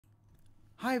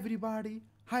Hi everybody,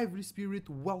 hi every spirit,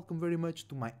 welcome very much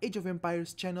to my Age of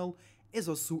Empires channel,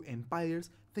 Ezosu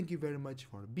Empires. Thank you very much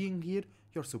for being here,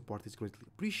 your support is greatly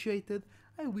appreciated.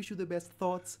 I wish you the best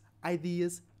thoughts,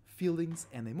 ideas, feelings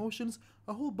and emotions,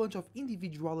 a whole bunch of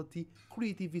individuality,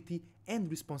 creativity and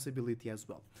responsibility as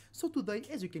well. So today,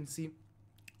 as you can see,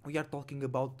 we are talking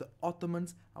about the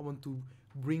Ottomans. I want to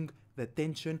bring the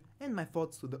attention and my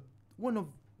thoughts to the one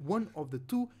of the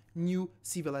two new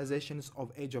civilizations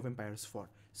of Age of Empires 4.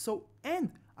 So,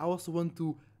 and I also want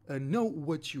to know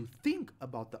what you think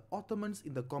about the Ottomans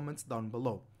in the comments down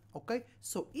below. Okay,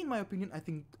 so in my opinion, I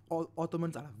think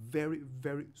Ottomans are a very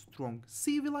strong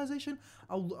civilization.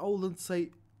 I wouldn't say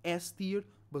S tier,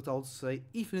 but I'll say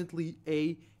infinitely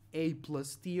A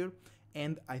plus tier,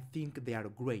 and I think they are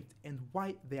great. And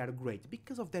why they are great?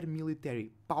 Because of their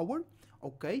military power,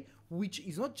 okay, which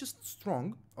is not just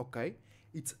strong, okay,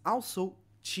 it's also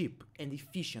cheap and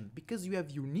efficient because you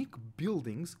have unique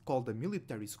buildings called the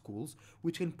military schools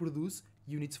which can produce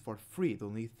units for free. The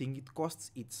only thing it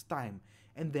costs is time.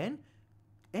 And then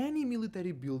any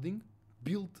military building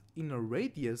built in a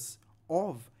radius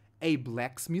of a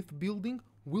blacksmith building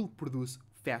will produce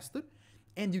faster,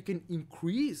 and you can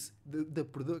increase the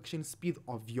production speed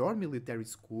of your military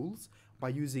schools by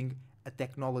using a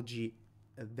technology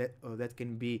that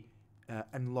can be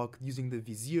unlocked using the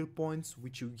vizier points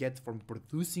which you get from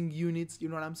producing units, you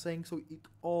know what I'm saying? So it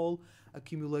all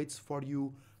accumulates for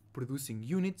you producing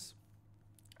units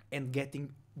and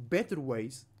getting better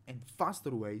ways and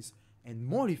faster ways and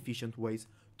more efficient ways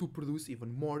to produce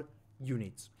even more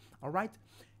units. Alright?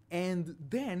 And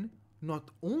then, not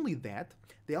only that,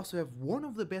 they also have one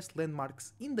of the best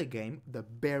landmarks in the game, the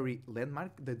berry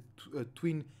landmark, the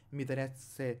twin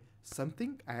minarets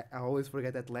something, I always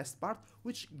forget that last part,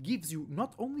 which gives you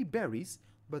not only berries,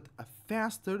 but a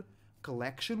faster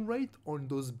collection rate on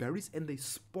those berries, and they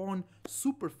spawn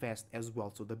super fast as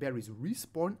well. So the berries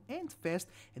respawn and fast,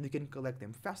 and you can collect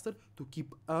them faster to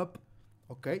keep up,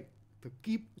 okay,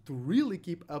 to really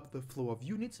keep up the flow of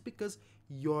units, because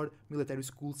your military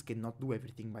schools cannot do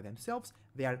everything by themselves.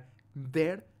 They are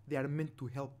there, they are meant to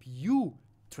help you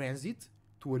transit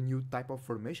to a new type of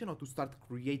formation or to start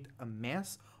create a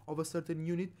mass of a certain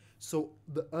unit. So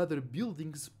the other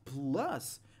buildings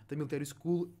plus the military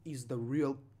school is the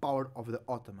real power of the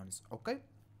Ottomans, okay?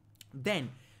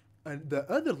 Then the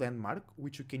other landmark,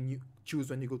 which you can choose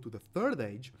when you go to the third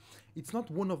age, it's not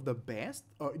one of the best,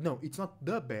 or no, it's not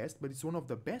the best, but it's one of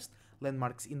the best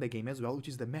landmarks in the game as well, which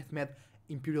is the Mehmed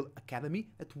Imperial Academy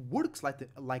that works like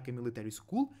a military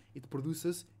school. It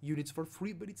produces units for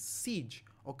free, but it's siege,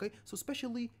 okay? So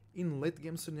especially in late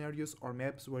game scenarios or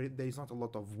maps where there is not a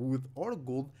lot of wood or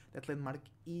gold, that landmark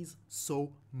is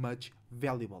so much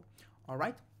valuable,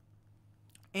 alright?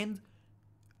 And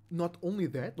not only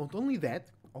that,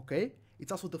 okay,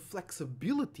 it's also the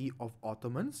flexibility of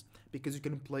Ottomans, because you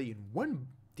can play in one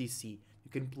TC,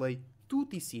 you can play two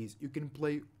TCs, you can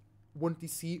play one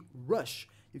TC rush,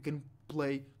 you can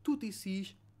play two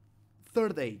TCs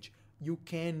third age, you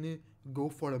can go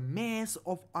for a mass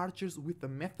of archers with the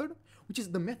method, which is,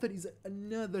 the method is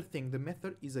another thing. The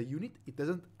method is a unit, it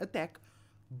doesn't attack,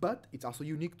 but it's also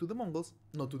unique to the Mongols,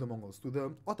 not to the Mongols, to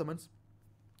the Ottomans.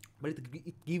 But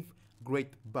it gives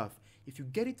great buff. If you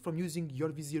get it from using your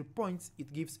vizier points,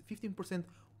 it gives 15%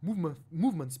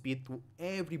 movement speed to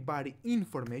everybody in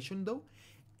formation though,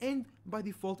 and by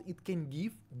default it can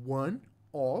give one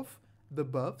of the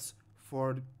buffs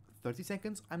for 30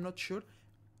 seconds, I'm not sure,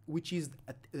 which is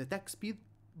attack speed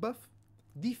buff,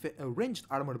 ranged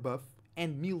armor buff,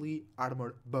 and melee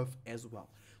armor buff as well.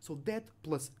 So that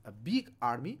plus a big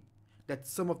army, that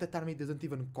some of that army doesn't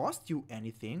even cost you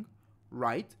anything,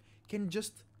 right, can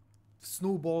just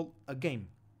snowball a game,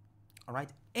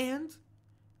 alright? And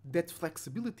that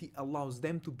flexibility allows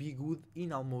them to be good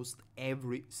in almost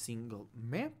every single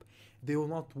map. They will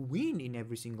not win in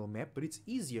every single map, but it's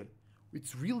easier.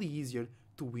 It's really easier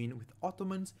to win with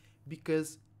Ottomans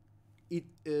because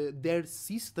their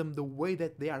system, the way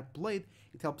that they are played,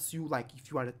 it helps you, like if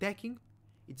you are attacking,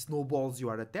 it snowballs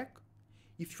your attack.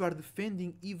 If you are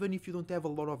defending, even if you don't have a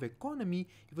lot of economy,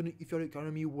 even if your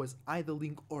economy was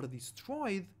idling or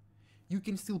destroyed, you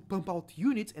can still pump out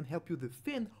units and help you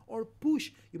defend or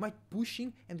push. You might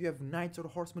pushing and you have knights or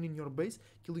horsemen in your base,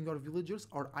 killing your villagers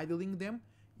or idling them.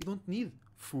 You don't need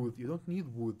food, you don't need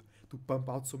wood to pump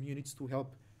out some units to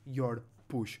help your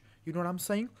push. You know what I'm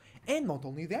saying? And not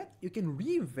only that, you can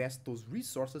reinvest those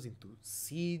resources into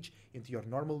siege, into your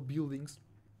normal buildings.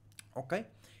 Okay,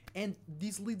 and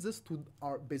this leads us to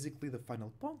our basically the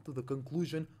final point, to the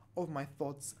conclusion of my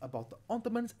thoughts about the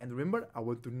Ottomans. And remember, I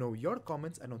want to know your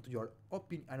comments, I want your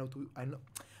opinion,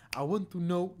 I want to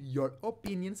know your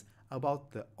opinions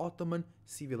about the Ottoman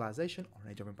civilization on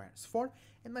Age of Empires 4.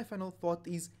 And my final thought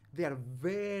is they are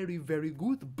very, very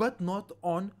good, but not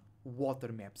on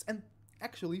water maps. And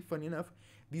actually, funny enough,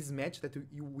 this match that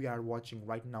we are watching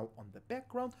right now on the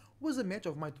background was a match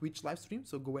of my Twitch live stream.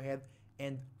 So go ahead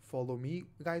and follow me,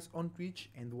 guys, on Twitch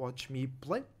and watch me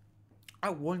play. I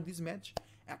won this match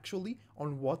actually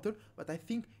on water, but I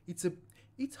think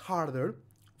it's harder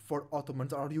for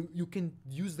Ottomans, or you can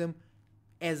use them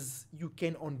as you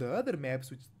can on the other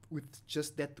maps with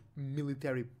just that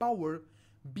military power,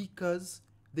 because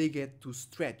they get too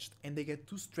stretched, and they get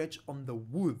too stretched on the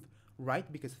wood, right?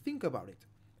 Because think about it.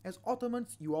 As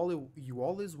Ottomans, you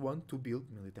always want to build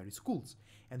military schools,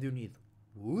 and you need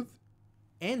wood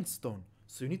and stone.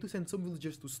 So you need to send some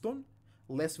villagers to stone,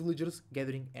 less villagers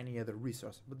gathering any other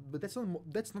resource. But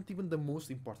that's not even the most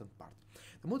important part.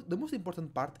 The most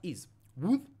important part is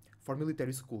wood for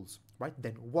military schools, right?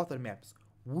 Then water maps,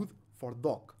 wood for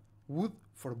dock, wood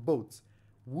for boats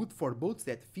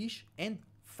that fish and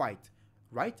fight,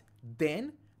 right?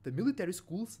 Then the military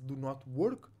schools do not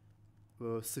work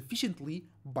sufficiently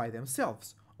by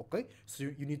themselves, okay? So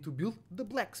you need to build the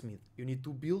blacksmith, you need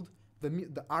to build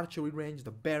the archery range,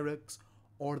 the barracks,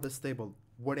 or the stable,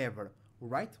 whatever,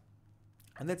 right?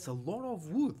 And that's a lot of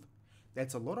wood.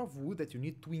 That's a lot of wood that you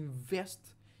need to invest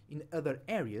in other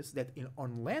areas that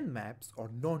on land maps or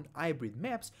non-hybrid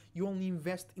maps, you only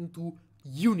invest into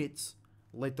units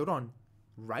later on,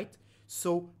 right?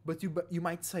 So, but you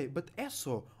might say, but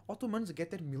ESO, Ottomans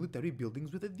get their military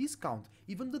buildings with a discount.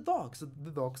 Even the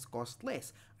docks cost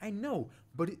less. I know,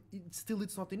 but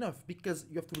it's not enough, because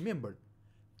you have to remember,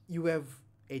 you have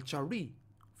HRE,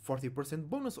 40%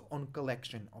 bonus on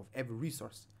collection of every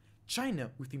resource. China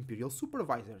with imperial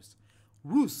supervisors.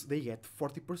 Rus, they get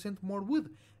 40% more wood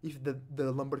if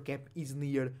the lumber camp is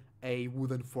near a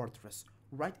wooden fortress,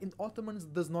 right? And Ottomans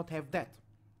does not have that.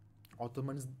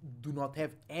 Ottomans do not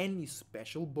have any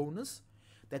special bonus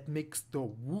that makes the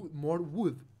more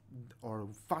wood, or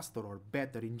faster or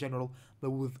better in general, the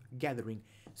wood gathering.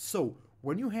 So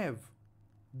when you have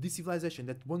this civilization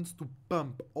that wants to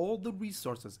pump all the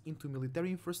resources into military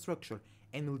infrastructure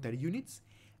and military units,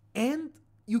 and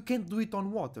you can't do it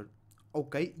on water,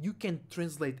 okay? You can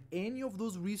translate any of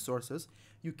those resources,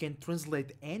 you can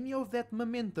translate any of that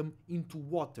momentum into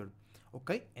water,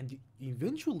 okay? And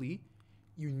eventually,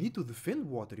 you need to defend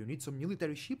water, you need some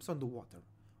military ships on the water,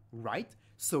 right?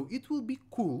 So it will be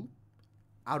cool.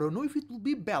 I don't know if it will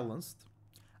be balanced,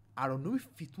 I don't know if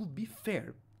it will be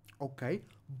fair, okay?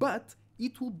 But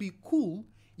it will be cool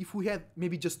if we had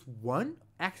maybe just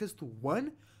access to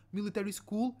one military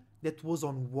school that was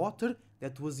on water,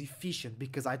 that was efficient,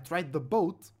 because I tried the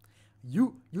boat.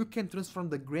 You can transform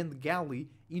the Grand Galley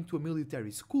into a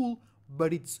military school,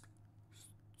 but it's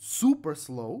super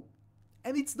slow,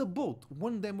 and it's the boat.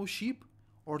 One demo ship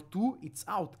or two, it's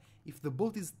out. If the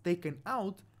boat is taken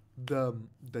out, the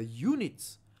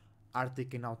units are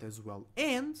taken out as well,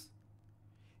 and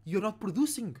you're not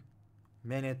producing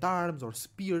men-at-arms or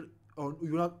spear, or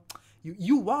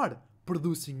you are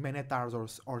producing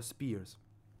men-at-arms or spears.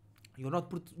 You're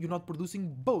not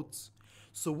producing boats.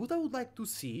 So what I would like to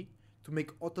see to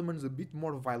make Ottomans a bit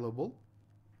more viable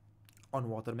on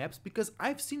water maps, because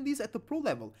I've seen this at the pro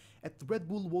level, at the Red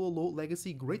Bull Wololo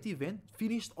Legacy Great Event,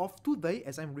 finished off today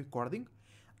as I'm recording.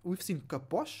 We've seen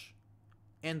Kaposh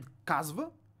and Kasva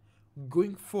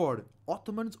going for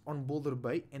Ottomans on Boulder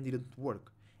Bay, and didn't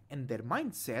work. And their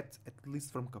mindset, at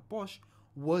least from Kaposh,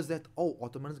 was that, oh,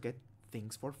 Ottomans get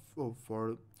things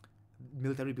for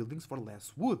military buildings for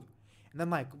less wood. And I'm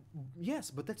like,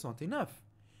 yes, but that's not enough,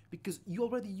 because you're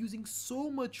already using so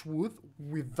much wood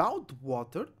without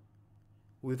water,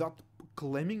 without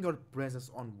claiming your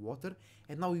presence on water,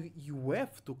 and now you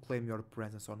have to claim your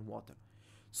presence on water.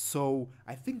 So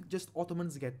I think just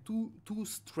Ottomans get too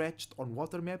stretched on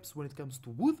water maps when it comes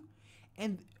to wood,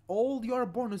 and all your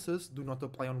bonuses do not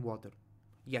apply on water.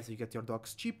 Yes, you get your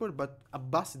docks cheaper, but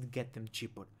Abbasid get them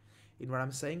cheaper. You know what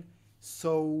I'm saying?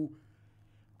 So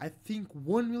I think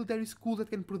one military school that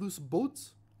can produce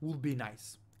boats would be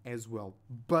nice as well.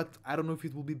 But I don't know if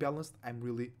it will be balanced. I'm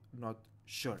really not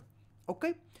sure.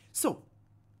 Okay? So,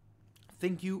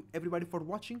 thank you everybody for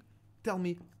watching. Tell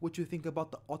me what you think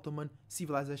about the Ottoman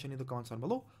civilization in the comments down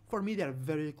below. For me, they are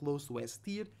very close to S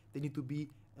tier. They need to be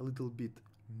a little bit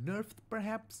nerfed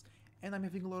perhaps, and I'm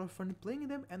having a lot of fun playing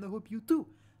them, and I hope you too.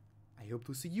 I hope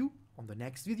to see you on the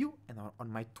next video and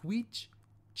on my Twitch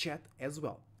chat as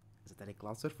well. Zateric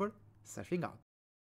Cloud Surfer, surfing out.